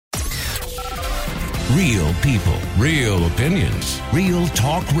Real people, real opinions, real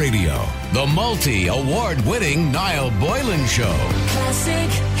talk radio. The multi-award-winning Niall Boylan Show. Classic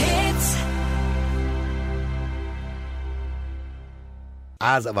hits.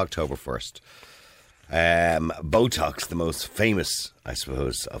 As of October 1st, botox, the most famous, I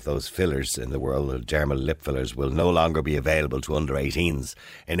suppose, of those fillers in the world, the dermal lip fillers, will no longer be available to under 18s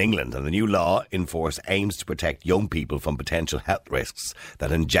in England. And the new law in force aims to protect young people from potential health risks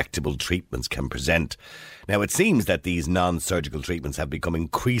that injectable treatments can present. Now, it seems that these non-surgical treatments have become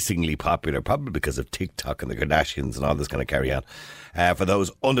increasingly popular, probably because of TikTok and the Kardashians and all this kind of carry on, for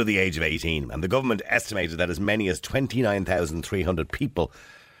those under the age of 18. And the government estimated that as many as 29,300 people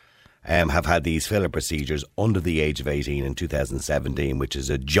have had these filler procedures under the age of 18 in 2017, which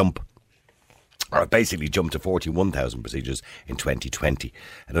is a jump, or basically jumped to 41,000 procedures in 2020.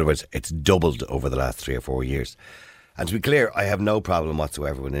 In other words, it's doubled over the last 3 or 4 years. And to be clear, I have no problem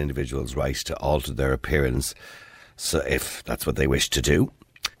whatsoever with an individual's right to alter their appearance, so if that's what they wish to do.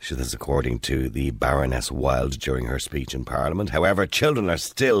 So this is according to the Baroness Wilde during her speech in Parliament. However, children are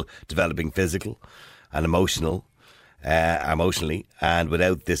still developing physical and emotionally, and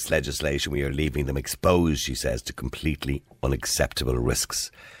without this legislation we are leaving them exposed, she says, to completely unacceptable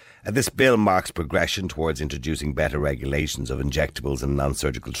risks. This bill marks progression towards introducing better regulations of injectables and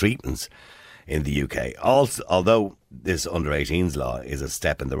non-surgical treatments in the UK. Also, although this under 18s law is a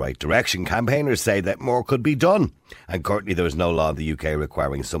step in the right direction, campaigners say that more could be done. And currently there is no law in the UK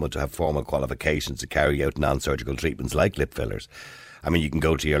requiring someone to have formal qualifications to carry out non-surgical treatments like lip fillers. I mean, you can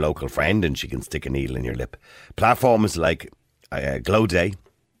go to your local friend and she can stick a needle in your lip. Platforms like Glow Day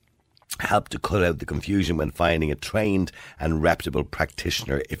help to cut out the confusion when finding a trained and reputable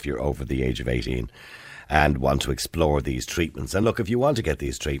practitioner if you're over the age of 18 and want to explore these treatments. And look, if you want to get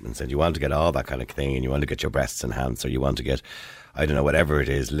these treatments and you want to get all that kind of thing and you want to get your breasts enhanced or you want to get, I don't know, whatever it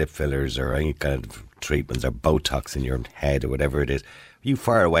is, lip fillers or any kind of treatments or Botox in your head or whatever it is, you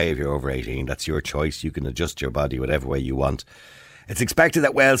fire away if you're over 18. That's your choice. You can adjust your body whatever way you want. It's expected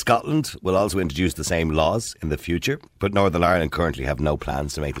that Wales, Scotland will also introduce the same laws in the future, but Northern Ireland currently have no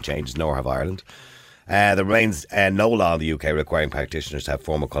plans to make the changes, nor have Ireland. There remains no law in the UK requiring practitioners to have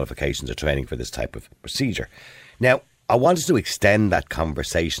formal qualifications or training for this type of procedure. Now, I wanted to extend that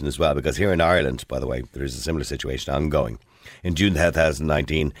conversation as well, because here in Ireland, by the way, there is a similar situation ongoing. In June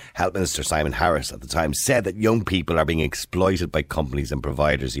 2019, Health Minister Simon Harris at the time said that young people are being exploited by companies and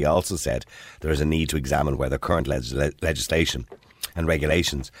providers. He also said there is a need to examine whether current legislation and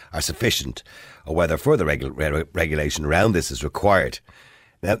regulations are sufficient or whether further regulation around this is required.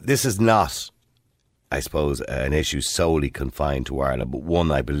 Now, this is not, I suppose, an issue solely confined to Ireland, but one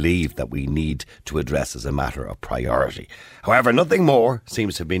I believe that we need to address as a matter of priority. However, nothing more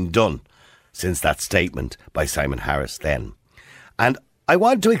seems to have been done since that statement by Simon Harris then. And I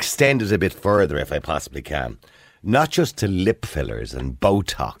want to extend it a bit further if I possibly can. Not just to lip fillers and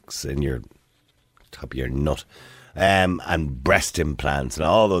Botox in your top of your nut, and breast implants and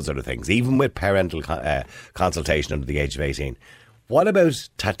all those other things, even with parental consultation under the age of 18. What about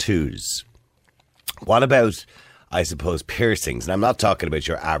tattoos? What about, I suppose, piercings? And I'm not talking about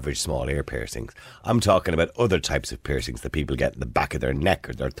your average small ear piercings. I'm talking about other types of piercings that people get in the back of their neck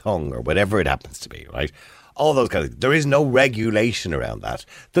or their tongue or whatever it happens to be, right? All those kind of things. There is no regulation around that.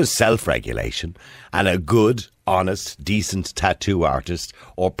 There's self-regulation, and a good, honest, decent tattoo artist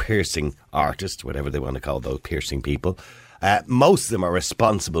or piercing artist, whatever they want to call those piercing people, most of them are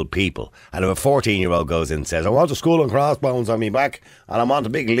responsible people. And if a 14-year-old goes in and says, I want a skull and crossbones on me back and I want a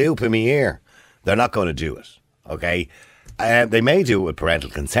big loop in my ear, they're not going to do it, okay? They may do it with parental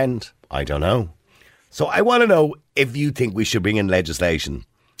consent. I don't know. So I want to know if you think we should bring in legislation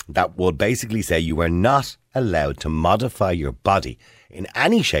that would basically say you are not allowed to modify your body in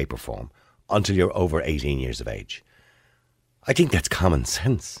any shape or form until you're over 18 years of age. I think that's common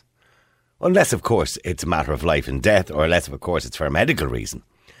sense. Unless, of course, it's a matter of life and death, or unless, of course, it's for a medical reason.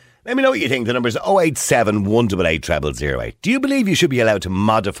 Let me know what you think. The number is 087 188 0008. Do you believe you should be allowed to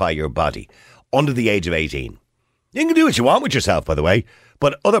modify your body under the age of 18? You can do what you want with yourself, by the way,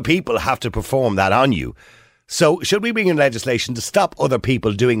 but other people have to perform that on you. So should we bring in legislation to stop other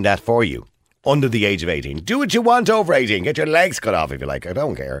people doing that for you under the age of 18? Do what you want over 18. Get your legs cut off if you like. I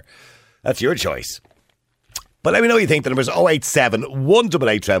don't care. That's your choice. But let me know what you think. The number is 087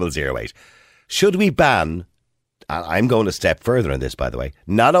 188 0008. Should we ban, I'm going a step further on this, by the way,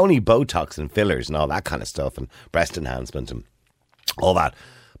 not only Botox and fillers and all that kind of stuff and breast enhancement and all that,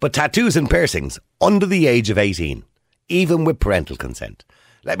 but tattoos and piercings under the age of 18, even with parental consent?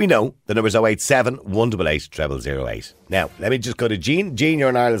 Let me know. The number is 087 188 0008. Now, let me just go to Jean. Jean, you're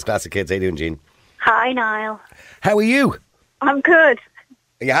in Ireland's Classic Kids. How you doing, Jean? Hi, Niall. How are you? I'm good.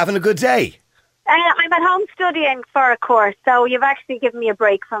 Are you having a good day? I'm I'm at home studying for a course, so you've actually given me a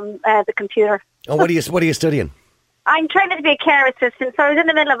break from the computer. Oh, what are you studying? I'm training to be a care assistant, so I was in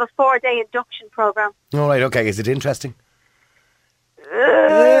the middle of a 4-day induction program. All right, okay. Is it interesting?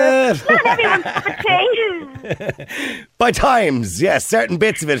 Not everyone's cup of tea. By times, yes. Certain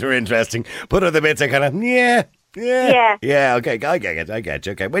bits of it are interesting, but other bits are kind of, yeah. Yeah, okay, I get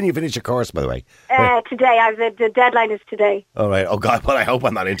you. Okay, when you finish your course, by the way? Today. The deadline is today. All right. Oh, God, well, I hope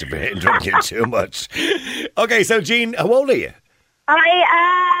I'm not interrupting you too much. Okay, so, Jean, how old are you?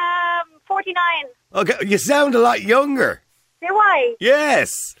 I am 49. Okay, you sound a lot younger. Do I?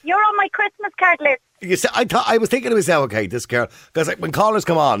 Yes. You're on my Christmas card list. You see, I was thinking to myself, okay, this girl, because when callers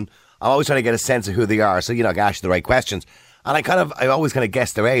come on, I'm always trying to get a sense of who they are, so, I can ask you the right questions. And I always kind of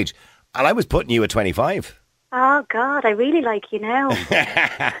guess their age. And I was putting you at 25. Oh, God, I really like you now.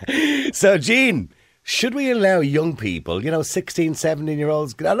 So, Jean, should we allow young people, 16,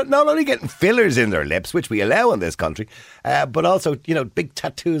 17-year-olds, not only getting fillers in their lips, which we allow in this country, but also, big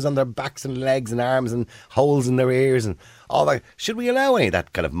tattoos on their backs and legs and arms and holes in their ears and all that. Should we allow any of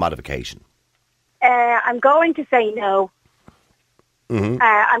that kind of modification? I'm going to say no. Mm-hmm.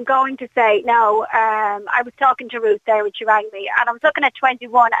 I'm going to say no. I was talking to Ruth there when she rang me, and I was looking at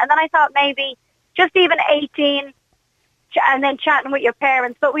 21, and then I thought maybe just even 18, and then chatting with your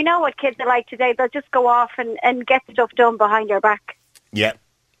parents. But we know what kids are like today. They'll just go off and get stuff done behind our back. Yeah.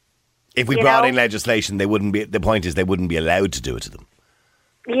 If we brought in legislation, they wouldn't be. The point is, they wouldn't be allowed to do it to them.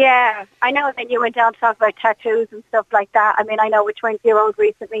 Yeah, I know that you went down to talk about tattoos and stuff like that. I mean, I know a 20-year-old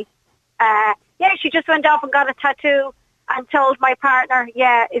recently. She just went off and got a tattoo and told my partner,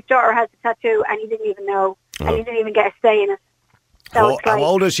 his daughter has a tattoo, and he didn't even know, and he didn't even get a say in it. So how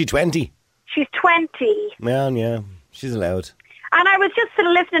old is she? 20? She's 20. Well, yeah, she's allowed. And I was just sort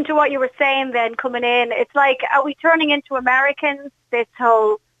of listening to what you were saying then coming in. It's like, are we turning into Americans? This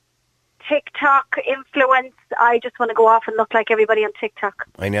whole TikTok influence. I just want to go off and look like everybody on TikTok.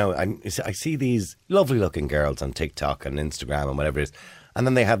 I know. I see these lovely looking girls on TikTok and Instagram and whatever it is, and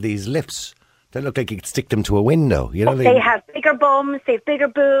then they have these lips. They look like you could stick them to a window. They have bigger bums, they have bigger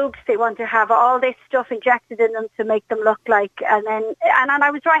boobs. They want to have all this stuff injected in them to make them look like. And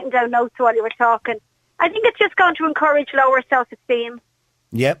I was writing down notes while you were talking. I think it's just going to encourage lower self-esteem.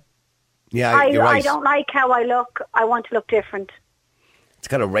 Yep. Yeah, you're right. I don't like how I look. I want to look different. It's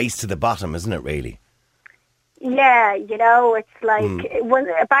kind of race to the bottom, isn't it, really? Yeah, it's like when,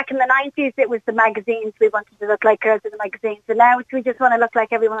 back in the 90s, it was the magazines. We wanted to look like girls in the magazines. And now we just want to look like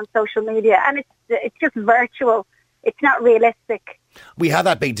everyone on social media. And it's just virtual. It's not realistic. We had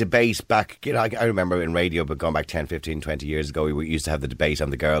that big debate back, I remember in radio, but going back 10, 15, 20 years ago, we used to have the debate on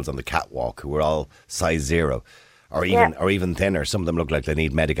the girls on the catwalk who were all size 0 or even thinner. Some of them looked like they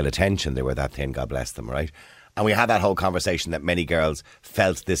need medical attention. They were that thin, God bless them, right? And we had that whole conversation that many girls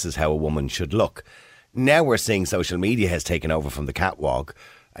felt this is how a woman should look. Now we're seeing social media has taken over from the catwalk,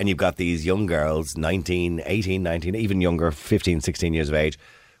 and you've got these young girls, 19, 18, 19, even younger, 15, 16 years of age,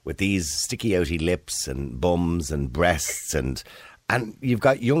 with these sticky outy lips and bums and breasts, and you've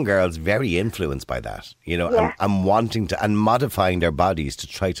got young girls very influenced by that, and wanting to, and modifying their bodies to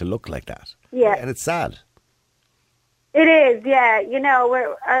try to look like that. Yeah. And it's sad. It is, yeah.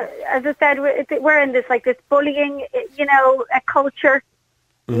 We're, as I said, we're in this bullying, a culture.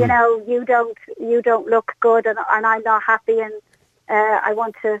 You don't look good, and I'm not happy, and I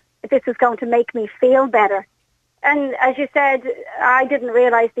want to. This is going to make me feel better. And as you said, I didn't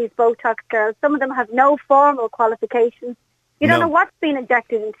realise these Botox girls. Some of them have no formal qualifications. You don't know what's been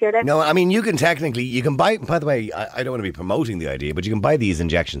injected into your lips. No, I mean you can buy. By the way, I don't want to be promoting the idea, but you can buy these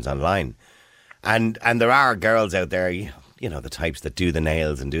injections online, and there are girls out there. The types that do the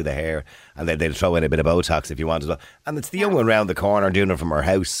nails and do the hair, and they'll throw in a bit of Botox if you want as well. And it's the young one round the corner doing it from her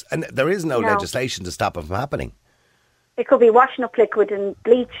house. And there is no legislation to stop it from happening. It could be washing up liquid and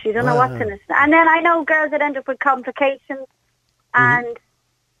bleach. You don't know what's in it. And then I know girls that end up with complications and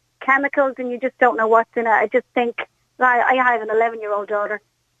chemicals, and you just don't know what's in it. I just think, I have an 11-year-old daughter.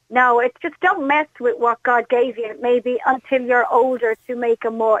 No, it's just don't mess with what God gave you, maybe until you're older, to make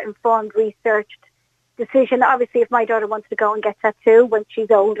a more informed, researched decision. Obviously, if my daughter wants to go and get a tattoo when she's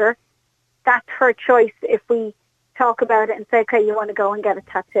older, that's her choice. If we talk about it and say, okay, you want to go and get a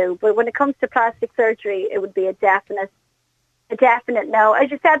tattoo. But when it comes to plastic surgery, it would be a definite no. As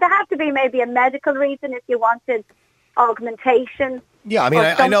you said, there have to be maybe a medical reason if you wanted augmentation. Yeah, I mean,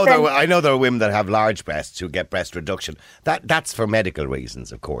 I know there are women that have large breasts who get breast reduction. That's for medical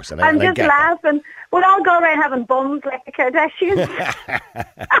reasons, of course. And I'm just laughing. We'll all go around having bums like the Kardashians.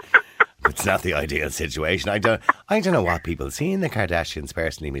 It's not the ideal situation. I don't know what people see in the Kardashians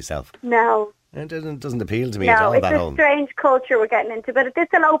personally myself. No. It doesn't appeal to me at No, all, it's that a whole... strange culture we're getting into, but this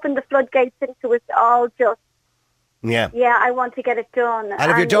will open the floodgates into us all just, Yeah. I want to get it done.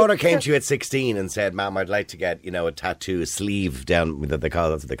 And if your daughter it's came just- to you at 16 and said, Mum, I'd like to get, a tattoo, a sleeve down, that's what they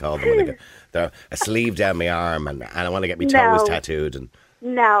call them, a sleeve down my arm, and I want to get my toes No. tattooed. And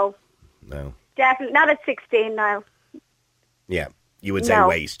No, no. definitely not at 16 now. Yeah. You would say No.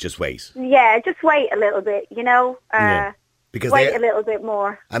 wait, just wait. Yeah, just wait a little bit, Yeah. Because wait a little bit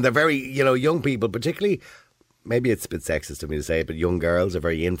more. And they're very, young people, particularly, maybe it's a bit sexist of me to say it, but young girls are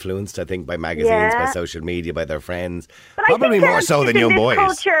very influenced, I think, by magazines, by social media, by their friends. But Probably I think more so than young boys.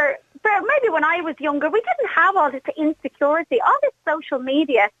 Culture, but maybe when I was younger, we didn't have all this insecurity. All this social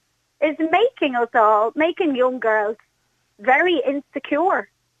media is making young girls very insecure.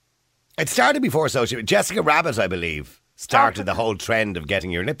 It started before social media. Jessica Rabbit, I believe, started the whole trend of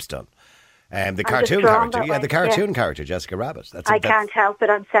getting your lips done. The cartoon character, the cartoon character, Jessica Rabbit. I can't help it.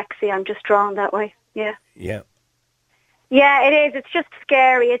 I'm sexy. I'm just drawn that way. Yeah. Yeah. Yeah, it is. It's just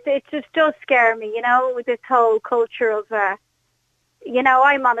scary. It just does scare me, with this whole culture of, I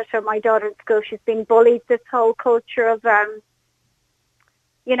monitor my daughter in school. She's been bullied. This whole culture of,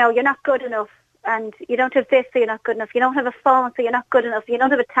 you're not good enough, and you don't have this, so you're not good enough. You don't have a phone, so you're not good enough. You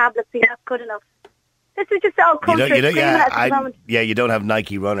don't have a tablet, so you're not good enough. This is just all culture. You don't have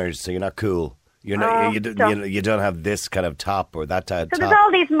Nike runners, so you're not cool. You're not. You don't have this kind of top or that type. So there's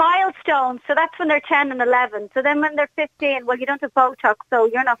all these milestones. So that's when they're 10 and 11. So then when they're 15, well, you don't have botox, so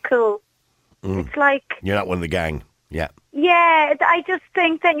you're not cool. It's like you're not one of the gang. Yeah. Yeah, I just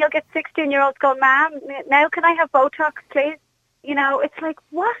think then you'll get 16-year-olds going, Ma'am, now can I have botox, please? It's like,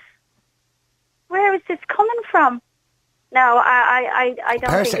 what? Where is this coming from? No, I don't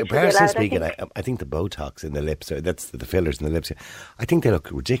think it should be allowed. Personally speaking, I think the Botox in the lips, or that's the fillers in the lips, I think they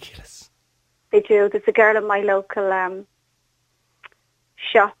look ridiculous. They do. There's a girl in my local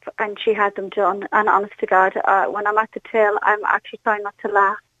shop, and she had them done. And honest to God, when I'm at the till, I'm actually trying not to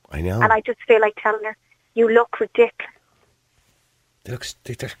laugh. I know. And I just feel like telling her, you look ridiculous. They're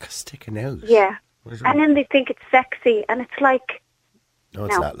sticking out. Yeah. And then they think it's sexy, and it's like... No,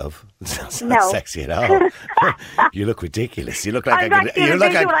 it's not, love. It's not sexy at all. You look ridiculous. You look like I'm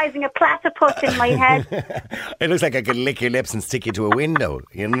visualising a platypus in my head. It looks like I could lick your lips and stick you to a window.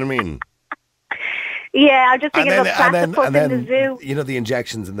 You know what I mean? Yeah, I'm just thinking of a platypus in the zoo. You know the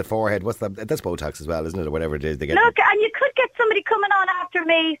injections in the forehead. What's that? That's Botox as well, isn't it, or whatever it is they get? Look, and you could get somebody coming on after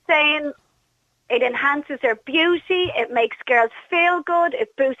me saying it enhances their beauty, it makes girls feel good,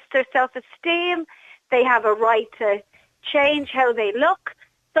 it boosts their self-esteem. They have a right to change how they look.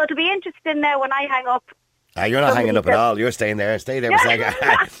 So it'll be interesting now when I hang up. You're not hanging up at all. You're staying there. Stay there for a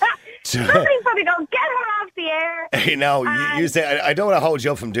second. Somebody's probably going, get her off the air. You say, I don't want to hold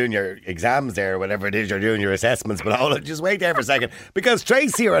you up from doing your exams there, or whatever it is you're doing, your assessments, but hold on, just wait there for a second. Because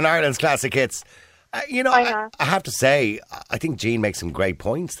Tracy here on Ireland's Classic Hits, I have to say, I think Jean makes some great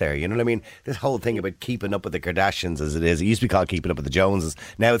points there. You know what I mean? This whole thing about keeping up with the Kardashians, as it is. It used to be called keeping up with the Joneses.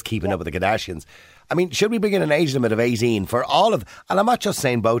 Now it's keeping up with the Kardashians. I mean, should we bring in an age limit of 18 for all of, and I'm not just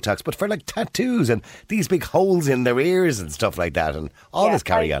saying Botox, but for like tattoos and these big holes in their ears and stuff like that and all this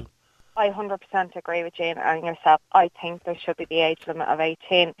carry on? I 100% agree with Jane and yourself. I think there should be the age limit of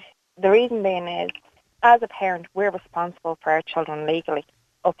 18. The reason being is, as a parent, we're responsible for our children legally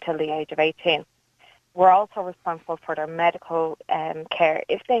up till the age of 18. We're also responsible for their medical care.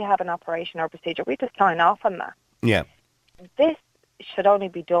 If they have an operation or procedure, we just sign off on that. Yeah. This should only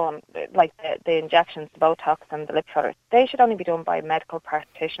be done, like the injections, the Botox and the lip fillers, they should only be done by a medical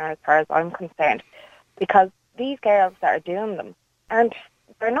practitioner as far as I'm concerned, because these girls that are doing them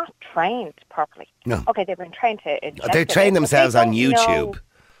they're not trained properly. No. Okay, they've been trained to inject They train themselves on YouTube.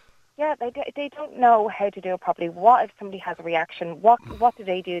 Yeah, they don't know how to do it properly. What if somebody has a reaction? What do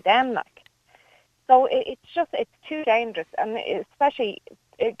they do then, like? So it's too dangerous, and especially,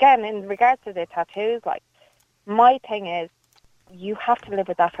 again, in regards to the tattoos, like, my thing is, you have to live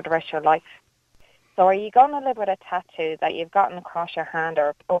with that for the rest of your life. So are you going to live with a tattoo that you've gotten across your hand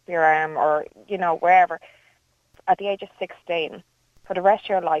or up your arm or, wherever, at the age of 16? For the rest of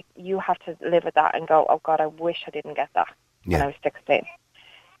your life, you have to live with that and go, oh, God, I wish I didn't get that when I was 16.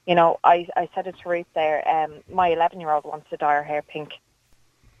 I said it to Ruth there, my 11-year-old wants to dye her hair pink.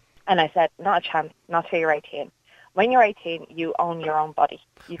 And I said, not a chance, not till you're 18. When you're 18, you own your own body.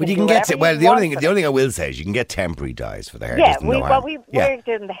 The only thing I will say is you can get temporary dyes for the hair. Yeah, we're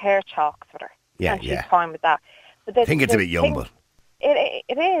doing the hair chalks with her. Yeah, and she's fine with that. But I think it's a bit young, but... It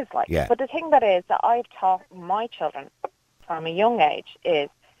is, like. Yeah. But the thing that I've taught my children from a young age is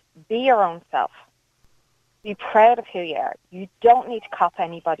be your own self. Be proud of who you are. You don't need to copy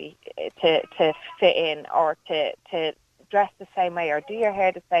anybody to fit in or to dress the same way or do your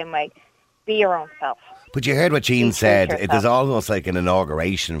hair the same way. be your own self. But you heard what Jean Be true said. to It is yourself. almost like an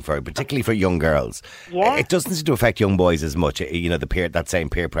inauguration particularly for young girls. Yeah. It doesn't seem to affect young boys as much. You know, that same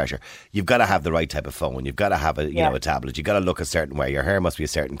peer pressure. You've got to have the right type of phone. You've got to have a tablet. You've got to look a certain way. Your hair must be a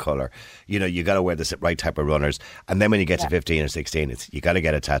certain colour. You know, you got to wear the right type of runners. And then when you get to 15 or 16, you got to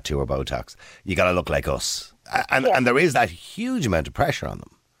get a tattoo or Botox. You got to look like us. And there is that huge amount of pressure on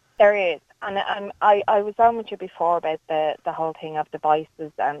them. There is. And I was on with you before about the whole thing of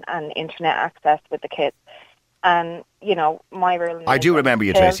devices and internet access with the kids. And, you know, my rule... I do remember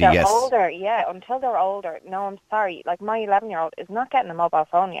you, Tracy, yes. Until they're older. No, I'm sorry. Like, my 11-year-old is not getting a mobile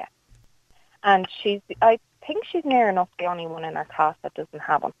phone yet. And I think she's near enough the only one in her class that doesn't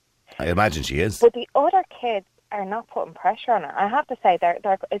have one. I imagine she is. But the other kids are not putting pressure on her. I have to say,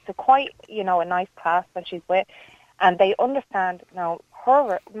 it's a quite, you know, a nice class that she's with. And they understand, you know,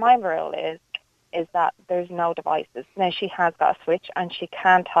 my rule is that there's no devices. Now, she has got a switch and she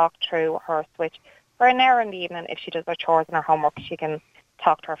can talk through her switch. For an hour in the evening, if she does her chores and her homework, she can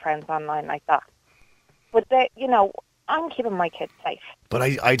talk to her friends online like that. But, you know, I'm keeping my kids safe. But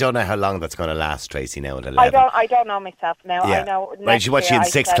I don't know how long that's going to last, Tracy, now at 11. I don't know myself now. Yeah. I know. Right, what's she in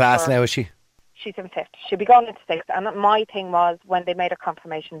 6th class now, is she? She's in 5th. She'll be going into 6th. And my thing was, when they made her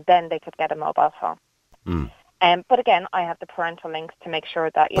confirmation, then they could get a mobile phone. But again, I have the parental links to make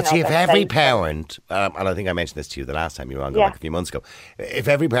sure that, But see, if every parent, and I think I mentioned this to you the last time you were on, like a few months ago, if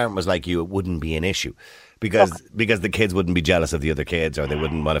every parent was like you, it wouldn't be an issue. Because the kids wouldn't be jealous of the other kids, or they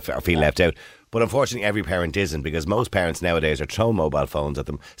wouldn't want to feel left out. But unfortunately, every parent isn't, because most parents nowadays are throwing mobile phones at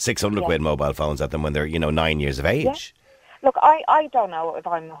them, 600 quid mobile phones at them when they're, 9 years of age. Yeah. Look, I don't know if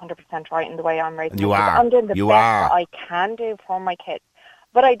I'm 100% right in the way I'm raising You my kids. are. I'm doing the You best are. that I can do for my kids.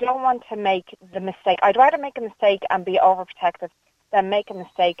 But I don't want to make the mistake. I'd rather make a mistake and be overprotective than make a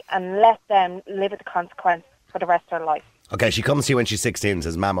mistake and let them live with the consequence for the rest of their life. Okay, she comes to you when she's 16 and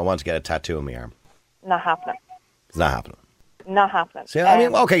says, Mum, I want to get a tattoo on my arm. Not happening. It's not happening. Not happening. So, I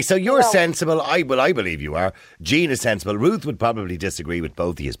mean, okay, so you're sensible. I believe you are. Jean is sensible. Ruth would probably disagree with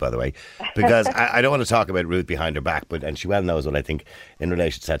both of you, by the way, because I don't want to talk about Ruth behind her back, and she well knows what I think in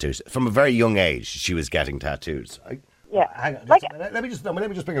relation to tattoos. From a very young age, she was getting tattoos. Hang on, let me just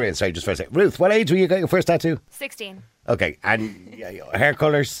bring her in. Sorry, just for a second. Ruth, what age were you got your first tattoo? 16. Okay, and hair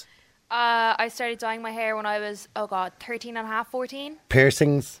colours? I started dyeing my hair when I was 13 and a half, 14.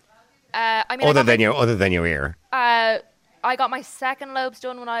 Piercings? Other than your ear? I got my second lobes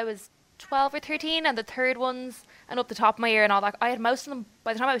done when I was 12 or 13, and the third ones and up the top of my ear and all that. I had most of them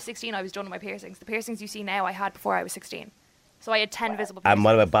by the time I was 16. I was done with my piercings. The piercings you see now I had before I was 16. So I had 10 visible piercings. And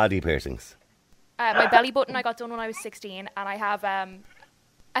what about body piercings? My belly button I got done when I was 16, and I have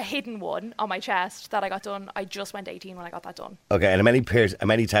a hidden one on my chest that I got done. I just went 18 when I got that done. Okay, and how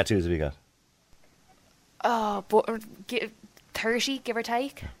many tattoos have you got? Oh, but 30, give or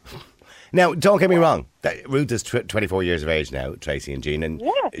take. Now, don't get me wrong. Ruth is 24 years of age now, Tracy and Jean, and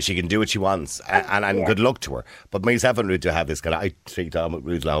she can do what she wants, and good luck to her. But myself and Ruth do have this kind of... I treat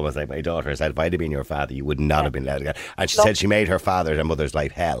Ruth almost like my daughter. I said, if I'd have been your father, you would not have been allowed to get... And she said she made her father's and mother's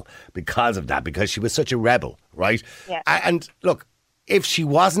life hell because of that, because she was such a rebel, right? Yeah. And look, if she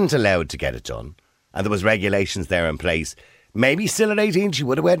wasn't allowed to get it done, and there was regulations there in place, maybe still at 18 she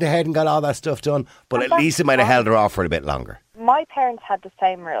would have went ahead and got all that stuff done, but at least it might have held her off for a bit longer. My parents had the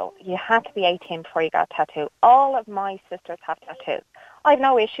same rule. You had to be 18 before you got a tattoo. All of my sisters have tattoos. I have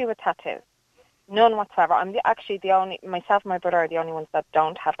no issue with tattoos. None whatsoever. I'm actually the only... Myself and my brother are the only ones that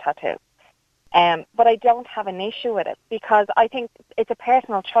don't have tattoos. But I don't have an issue with it because I think it's a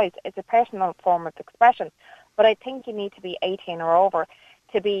personal choice. It's a personal form of expression. But I think you need to be 18 or over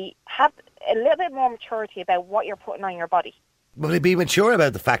to have a little bit more maturity about what you're putting on your body. Will you be mature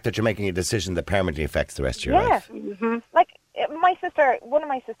about the fact that you're making a decision that permanently affects the rest of your life? Mm-hmm. Like one of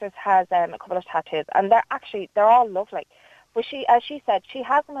my sisters has a couple of tattoos, and they're all lovely. But as she said, she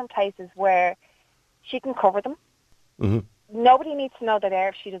has them in places where she can cover them. Mm-hmm. Nobody needs to know they're there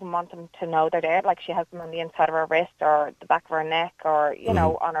if she doesn't want them to know they're there. Like she has them on the inside of her wrist or the back of her neck or,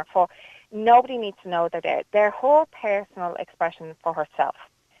 on her foot. Nobody needs to know they're there. They're her personal expression for herself.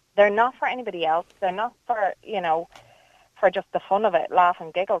 They're not for anybody else. They're not for, for just the fun of it, laugh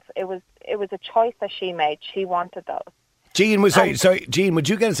and giggles. It was a choice that she made. She wanted those. Jean, Jean, would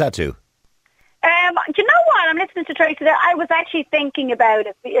you get a tattoo? Do you know what? I'm listening to Tracy there. I was actually thinking about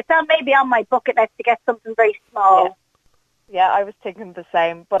it. It's maybe on my bucket list to get something very small. Yeah, I was thinking the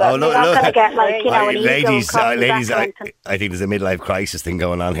same. But I'm not going to get an ladies, I I think there's a midlife crisis thing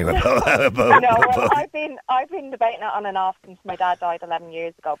going on here. I've been debating it on and off since my dad died 11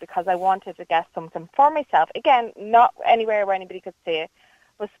 years ago because I wanted to get something for myself. Again, not anywhere where anybody could see it,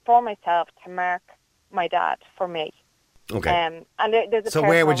 but for myself to mark my dad for me. Okay. And there's a So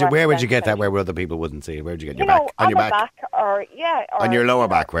where would you get that representation. where other people wouldn't see it? Where would you get You your know, back? On your the back? or On your lower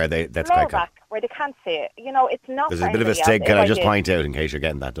back where that's lower quite cool. back where they can't see it. You know, it's not. There's for a bit of a anybody else. stigma. Can If I just did- point out, in case you're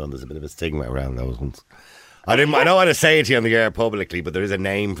getting that done, there's a bit of a stigma around those ones. I don't want to say it to you on the air publicly, but there is a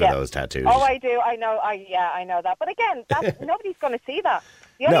name for those tattoos. Oh, I do. I know. I know that. But again, nobody's going to see that.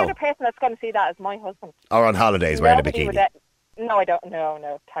 The only other person that's going to see that is my husband. Or on holidays wearing a Nobody bikini. would, no, I don't.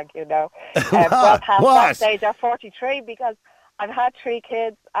 No, thank you. No. Well past that stage at 43 because I've had 3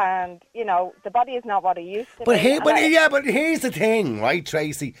 kids, and you know the body is not what it used to be. But here's the thing, right,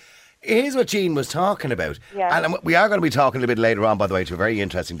 Tracy? Here's what Jean was talking about. Yeah. And we are going to be talking a bit later on, by the way, to a very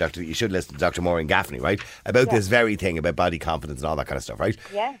interesting doctor. You should listen to Dr. Maureen Gaffney, right? About this very thing, about body confidence and all that kind of stuff, right?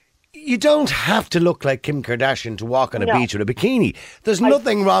 Yeah. You don't have to look like Kim Kardashian to walk on a beach with a bikini. There's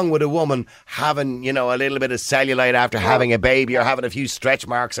nothing wrong with a woman having, you know, a little bit of cellulite after having a baby or having a few stretch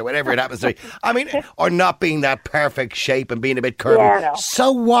marks or whatever it happens to be. I mean, or not being that perfect shape and being a bit curvy. Yeah, no.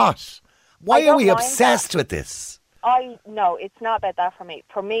 So what? Why are don't we mind obsessed with this? No, it's not about that for me.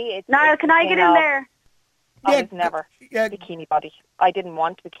 For me, it's... Now, it's can I get in there? I was never bikini body. I didn't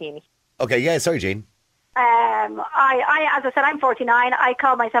want bikini. Okay, yeah, sorry, Jean. I, as I said, I'm 49. I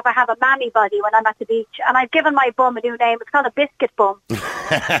call myself, I have a mammy body when I'm at the beach. And I've given my bum a new name. It's called a biscuit bum. Because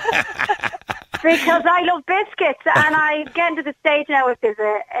I love biscuits. And I get to the stage now if there's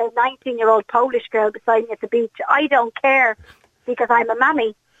a 19-year-old Polish girl beside me at the beach. I don't care because I'm a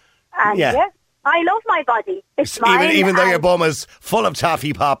mammy. And I love my body. It's mine. Even though your bum is full of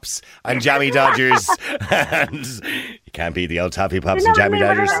toffee pops and jammy dodgers. And you can't beat the old toffee pops and jammy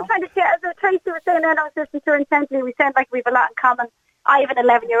dodgers. I'm trying to say, as Tracy was saying, and I was listening to her intently, we sound like we have a lot in common. I have an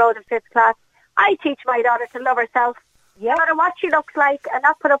 11-year-old in 5th class. I teach my daughter to love herself, no matter what she looks like, and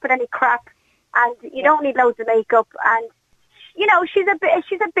not put up with any crap. And you don't need loads of makeup. And, you know, she's a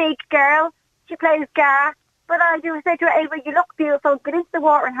big girl. She plays Ga. But I do say to her, Ava, you look beautiful. Get into the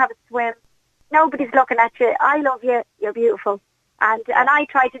water and have a swim. Nobody's looking at you. I love you. You're beautiful. And I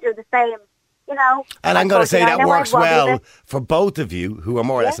try to do the same, you know. And I'm going to say that works well for both of you who are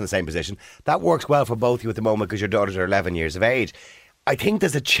more or less in the same position. That works well for both of you at the moment because your daughters are 11 years of age. I think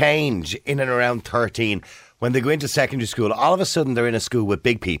there's a change in and around 13 when they go into secondary school. All of a sudden they're in a school with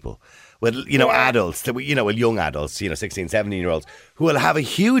big people, with, you know, adults, you know, with young adults, you know, 16, 17-year-olds who will have a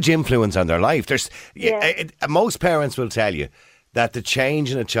huge influence on their life. Most parents will tell you that the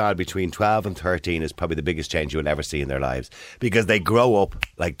change in a child between 12 and 13 is probably the biggest change you'll ever see in their lives because they grow up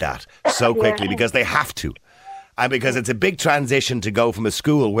like that so quickly because they have to. And because it's a big transition to go from a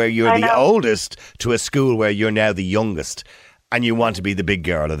school where you're the oldest to a school where you're now the youngest and you want to be the big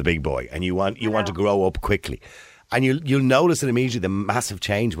girl or the big boy and you want to grow up quickly. And you'll notice it immediately, the massive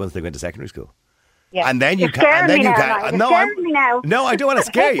change once they go into secondary school. Yeah. And then you You're scaring me now. No, I don't want to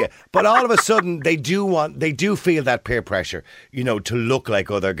scare you. But all of a sudden, they do feel that peer pressure, you know, to look like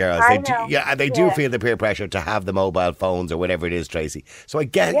other girls. They do feel the peer pressure to have the mobile phones or whatever it is, Tracy. So I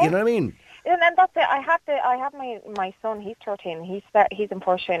get, you know what I mean? And then that's it. I have my son. He's 13. He's in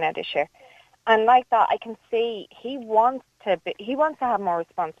first year now this year, and like that, I can see he wants to have more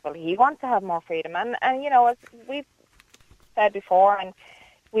responsibility. He wants to have more freedom, and you know, as we've said before, and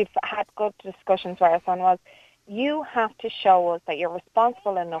we've had good discussions where our son was, you have to show us that you're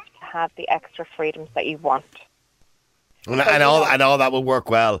responsible enough to have the extra freedoms that you want. And all that will work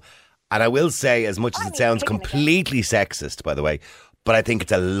well. And I will say, as much as it sounds completely sexist, by the way, but I think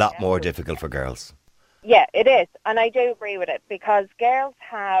it's a lot more difficult for girls. Yeah, it is. And I do agree with it because girls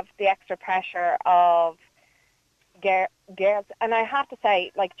have the extra pressure of girls. And I have to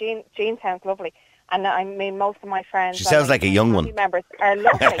say, like, Jean sounds lovely. And I mean, most of my friends... She sounds like a young one. ...members are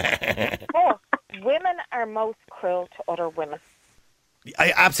lovely. But women are most cruel to other women.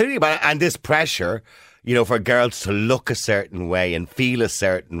 Absolutely. And this pressure, you know, for girls to look a certain way and feel a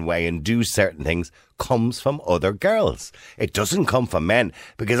certain way and do certain things comes from other girls. It doesn't come from men.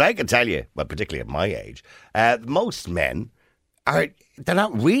 Because I can tell you, well, particularly at my age, most men they're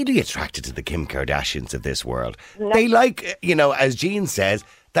not really attracted to the Kim Kardashians of this world. No. They like, you know, as Jean says,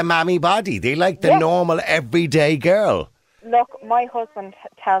 the mammy body. They like the normal, everyday girl. Look, my husband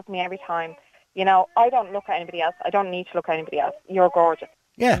tells me every time, you know, I don't look at anybody else. I don't need to look at anybody else. You're gorgeous.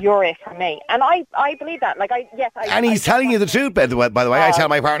 Yeah. You're it for me. And I believe that. Like, and he's telling you the truth, by the way. I tell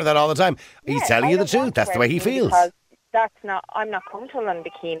my partner that all the time. He's telling you the truth. That's the way he feels. Because I'm not comfortable in a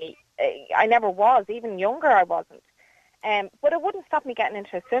bikini. I never was. Even younger, I wasn't. But it wouldn't stop me getting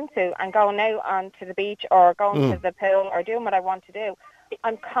into a swimsuit and going out onto the beach or going to the pool or doing what I want to do.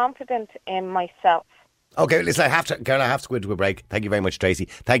 I'm confident in myself. Okay, listen, I have to go into a break. Thank you very much, Tracy.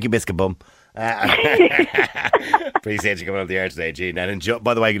 Thank you, Biscuit Bum. Appreciate you coming on the air today, Jean. And enjoy,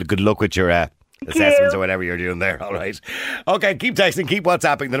 by the way, good luck with your assessments or whatever you're doing there. All right. Okay, keep texting, keep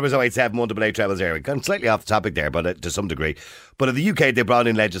WhatsApping. The number's 087 188 00. Gone slightly off the topic there, but to some degree. But in the UK, they brought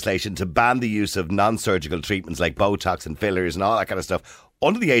in legislation to ban the use of non-surgical treatments like botox and fillers and all that kind of stuff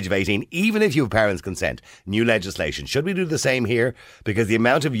under the age of 18, even if you have parents' consent. New legislation. Should we do the same here? Because the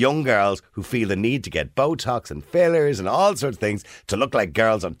amount of young girls who feel the need to get botox and fillers and all sorts of things to look like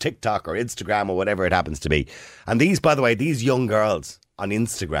girls on TikTok or Instagram or whatever it happens to be. And these, by the way, these young girls on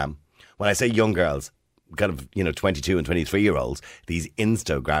Instagram, when I say young girls, kind of, 22 and 23-year-olds, these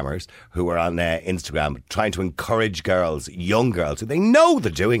Instagrammers who are on Instagram trying to encourage girls, young girls, who they know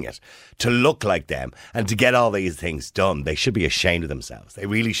they're doing it, to look like them and to get all these things done. They should be ashamed of themselves. They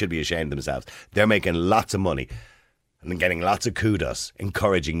really should be ashamed of themselves. They're making lots of money and getting lots of kudos,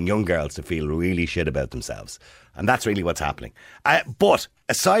 encouraging young girls to feel really shit about themselves. And that's really what's happening. But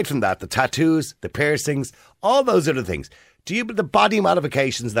aside from that, the tattoos, the piercings, all those other things, the body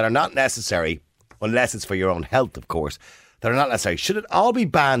modifications that are not necessary, unless it's for your own health, of course, that are not necessary, should it all be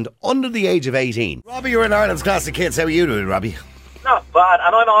banned under the age of 18? Robbie, you're in Ireland's Classic Kids. How are you doing, Robbie? Not bad,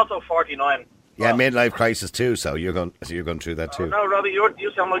 and I'm also 49. Yeah, midlife crisis too, so you're going through that too. No, Robbie,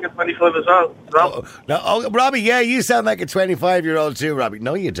 you sound like a 25 as well. Robbie, yeah, you sound like a 25-year-old too, Robbie.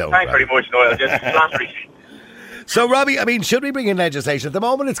 No, you don't. Thanks very much, Noel. Just last week. So, Robbie, I mean, should we bring in legislation? At the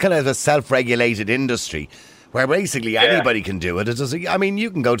moment, it's kind of a self-regulated industry where basically anybody can do it. I mean,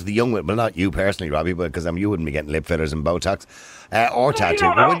 you can go to the young women, well, not you personally, Robbie, because you wouldn't be getting lip fillers and Botox or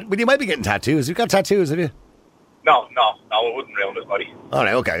tattoos. But you might be getting tattoos. You've got tattoos, have you? No, it wouldn't ruin this body. All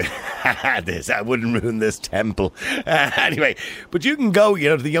right, okay. I wouldn't ruin this temple. Anyway, but you can go,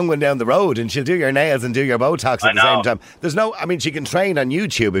 to the young one down the road and she'll do your nails and do your Botox at the same time. She can train on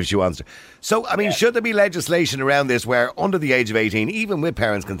YouTube if she wants to. So, should there be legislation around this where under the age of 18, even with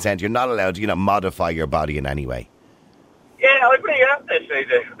parents' consent, you're not allowed to, modify your body in any way? Yeah, I agree.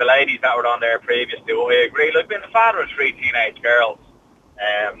 The ladies that were on there previous to, I agree. Like, being the father of 3 teenage girls,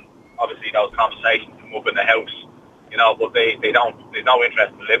 obviously those conversations come up in the house. But they don't, there's no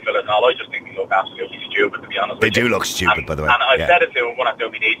interest in lip fillers and all. I just think they look absolutely stupid, to be honest with you. They do look stupid, by the way. And I've said it to one or two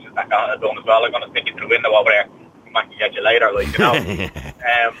of my nieces that got it done as well. I'm going to stick it through the window over there. I can get you later,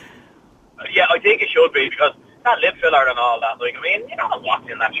 Yeah, I think it should be, because that lip filler and all that,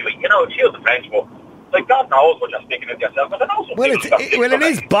 what's in that shoe? She was a French book. Like, God knows what you're sticking into yourself. But it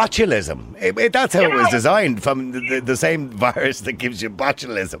is botulism. That's how it was designed, from the same virus that gives you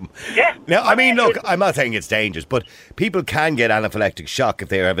botulism. Yeah. Now, look, I'm not saying it's dangerous, but people can get anaphylactic shock if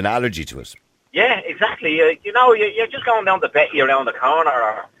they have an allergy to it. Yeah, exactly. You're just going down to Betty around the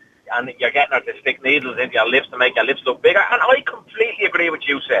corner, and you're getting her to stick needles into your lips to make your lips look bigger. And I completely agree with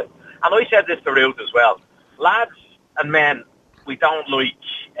you said. And I said this to Ruth as well. Lads and men, we don't like...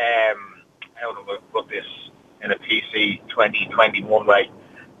 how do I put this in a PC 2021 way?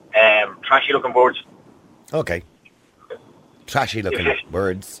 Trashy looking birds. Okay. Trashy looking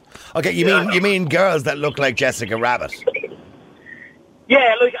birds. Okay, you mean girls that look like Jessica Rabbit?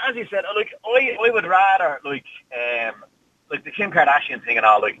 Yeah, like as you said, I would rather like the Kim Kardashian thing and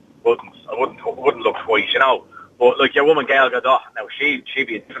all. I wouldn't look twice, But like your woman Gail Gadot, now she'd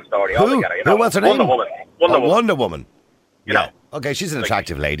be a different story altogether. Who? What's her name? Wonder Woman. Okay, she's an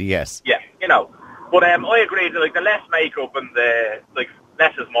attractive lady. Yes. Yeah, But I agree that the less makeup and the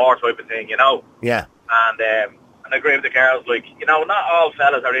less is more type of thing, Yeah. And I agree with the girls, not all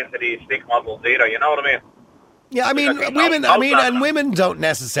fellas are into these stick models either. You know what I mean? Yeah, women don't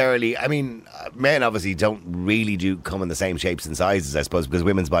necessarily. Men obviously don't really come in the same shapes and sizes, I suppose, because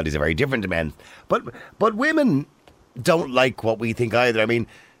women's bodies are very different to men. But women don't like what we think either.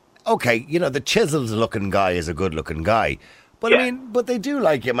 Okay, the chiseled looking guy is a good looking guy. But but they do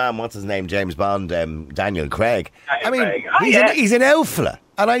like your man, what's his name, James Bond, Daniel Craig. He's an alpha.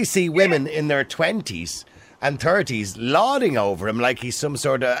 And I see women in their 20s and 30s lauding over him like he's some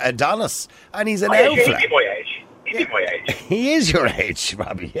sort of Adonis. And he's an alpha. He'd be my age. He is your age,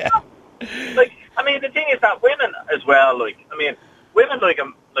 Robbie, yeah. The thing is that women as well, women like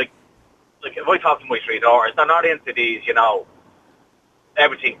him, if I talk to my 3 daughters, they're not into these,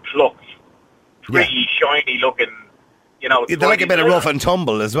 everything plucked, pretty, shiny looking, they like a bit of rough and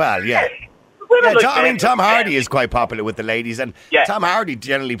tumble as well, yeah. Tom Hardy is quite popular with the ladies, and Tom Hardy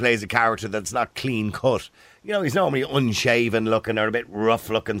generally plays a character that's not clean cut. He's normally unshaven looking or a bit rough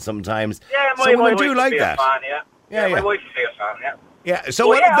looking sometimes. Yeah, my wife do like that. Fan, yeah, my wife would be a fan, yeah. Yeah,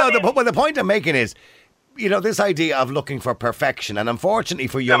 so the point I'm making is, this idea of looking for perfection, and unfortunately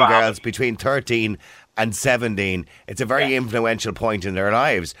for young girls between 13 and 17, it's a very influential point in their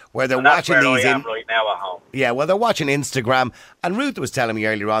lives where they're And that's watching where these. I am right now at home. Yeah, well, they're watching Instagram, and Ruth was telling me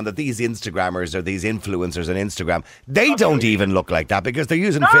earlier on that these Instagrammers or these influencers on Instagram, they don't even look like that because they're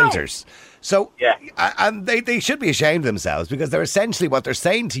using filters. So, and they should be ashamed of themselves because they're essentially what they're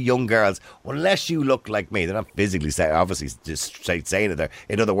saying to young girls, unless you look like me. They're not physically saying, obviously, just saying it there.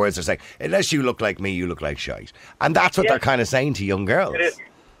 In other words, they're saying, unless you look like me, you look like shite. And that's what they're kind of saying to young girls. It is.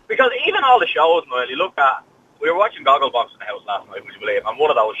 Because even all the shows, Noel, you look at, we were watching Gogglebox in the house last night, would you believe, and one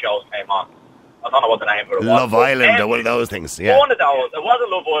of those shows came on. I don't know what the name of it was. Love Island or one of those things, yeah. One of those. It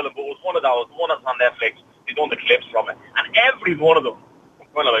wasn't Love Island, but it was one of those. The one that's on Netflix. They done the clips from it. And every one of them, I'm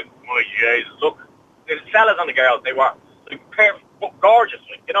kind of like, oh, Jesus, look. The fellas and the girls, they were like, gorgeous,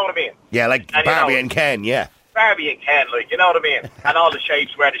 like, you know what I mean? Yeah, like and, Barbie and Ken, yeah. Barbie and Ken, like, you know what I mean? And all the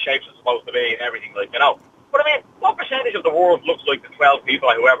shapes, where the shapes are supposed to be and everything, like, you know. But I mean, what percentage of the world looks like the 12 people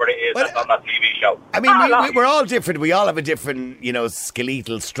or whoever it is that's on that TV show? I mean, we're all different. We all have a different,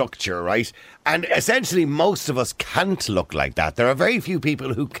 skeletal structure, right? And essentially, most of us can't look like that. There are very few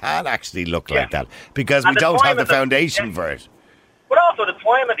people who can actually look like that because we don't have the foundation for it. But also the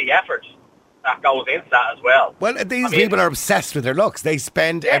time and the effort that goes into that as well. Well, these people are obsessed with their looks. They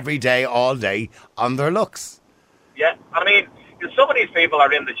spend every day, all day, on their looks. Yeah, I mean, some of these people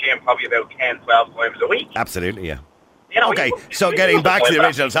are in the gym probably about 10, 12 times a week. Absolutely, yeah. Okay, so getting back to the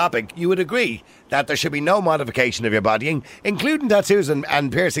original topic, you would agree that there should be no modification of your body, including tattoos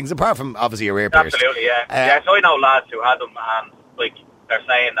and piercings, apart from obviously your ear piercing. Absolutely, yeah. So I know lads who had them, and like they're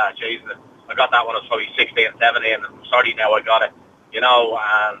saying that, Jesus, I got that when I was probably 16, 17, and I'm sorry now I got it, and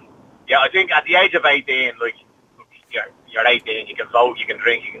I think at the age of 18, like, you're 18, you can vote, you can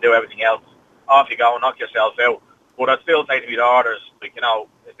drink, you can do everything else. Off you go, knock yourself out. But I'd still say to my daughters, like,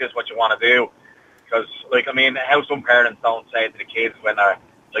 is this what you want to do? Because, like, I mean, how some parents don't say to the kids when they're,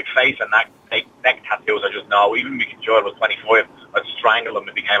 like, face and neck tattoos, I just know. Even if Joel was 25, I'd strangle him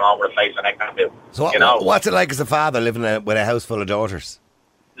if he came home with a face and neck tattoo. So what's it like as a father living with a house full of daughters?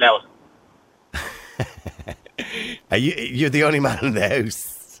 Loud. You're the only man in the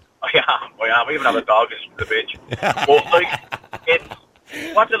house. I am. I even have a dog as the bitch. But, like,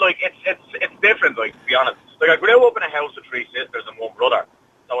 what's it like? It's different, like, to be honest. Like, I grew up in a house with 3 sisters and 1 brother.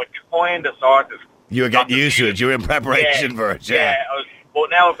 So it kind of sort of... You were getting used to it. You were in preparation for it, yeah.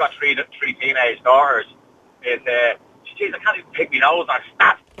 But now I've got three teenage daughters. Jeez, I can't even pick my nose on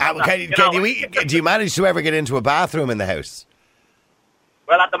stats. Do you manage to ever get into a bathroom in the house?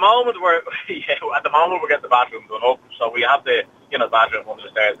 Well, at the moment we're getting the bathroom done up. So we have the bathroom under the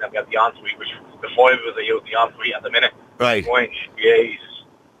stairs, and we have the ensuite, which the 5 of us are using the ensuite at the minute. Right. Jesus.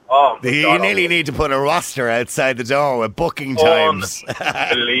 Oh, you nearly need to put a roster outside the door with booking times.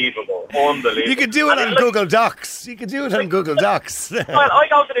 Unbelievable. You could do it on Google Docs. Well, I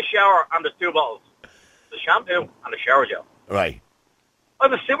go to the shower and there's 2 bottles. The shampoo and the shower gel. Right. I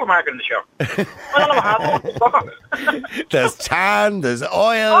have a supermarket in the shower. I don't know what happened. There's tan, there's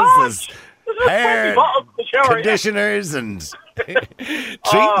oils, there's hair, conditioners and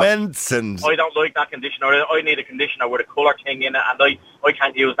treatments and... I don't like that conditioner. I need a conditioner with a colour thing in it, and I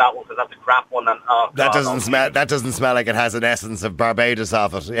can't use that one because that's a crap one. And that doesn't smell like it has an essence of Barbados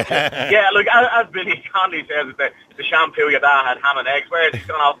off it. Yeah, look, as Billy Conley says, the shampoo your dad had ham and eggs. Where is he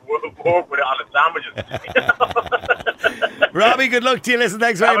going to work with it on his sandwiches? Robbie, good luck to you. Listen,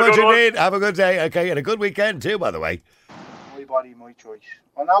 thanks very much indeed. Have a good day. Okay, and a good weekend too, by the way. My body, my choice.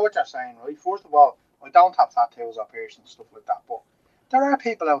 I know what you're saying, right? First of all, I don't have tattoos or piercings and stuff like that, but there are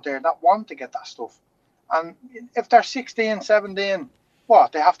people out there that want to get that stuff. And if they're 16, 17,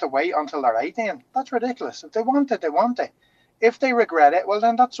 what, they have to wait until they're 18? That's ridiculous. If they want it, they want it. If they regret it, well,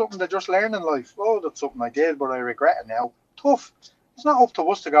 then that's something they just learn in life. Oh, that's something I did, but I regret it now. Tough. It's not up to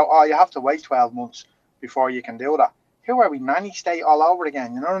us to go, oh, you have to wait 12 months before you can do that. Who are we, nanny state all over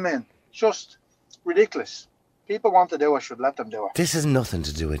again? You know what I mean? Just ridiculous. People want to do it, should let them do it. This has nothing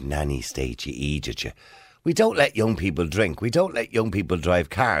to do with nanny state, you idiot, you. We don't let young people drink. We don't let young people drive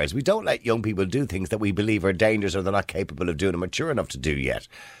cars. We don't let young people do things that we believe are dangerous or they're not capable of doing or mature enough to do yet.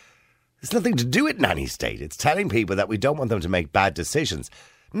 It's nothing to do with nanny state. It's telling people that we don't want them to make bad decisions.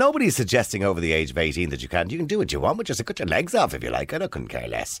 Nobody's suggesting over the age of 18 that you can do what you want, but just cut your legs off if you like. I couldn't care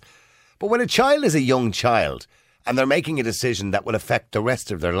less. But when a child is a young child and they're making a decision that will affect the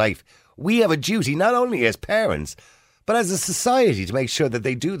rest of their life, we have a duty, not only as parents, but as a society, to make sure that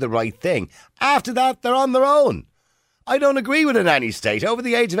they do the right thing. After that, they're on their own. I don't agree with a nanny state. Over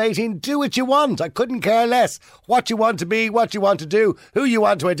the age of 18, do what you want. I couldn't care less. What you want to be, what you want to do, who you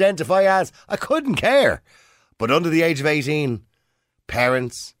want to identify as, I couldn't care. But under the age of 18,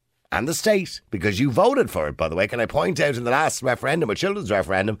 parents and the state, because you voted for it, by the way, can I point out in the last referendum, a children's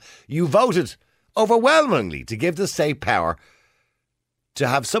referendum, you voted overwhelmingly to give the state power to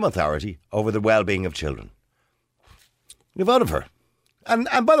have some authority over the well-being of children. You voted for her. And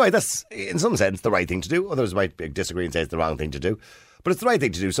by the way, that's in some sense the right thing to do. Others might disagree and say it's the wrong thing to do. But it's the right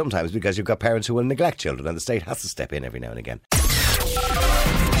thing to do sometimes because you've got parents who will neglect children and the state has to step in every now and again.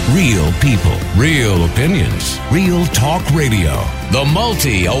 Real people, real opinions, real talk radio. The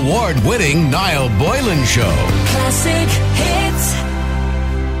multi-award winning Niall Boylan Show. Classic hit.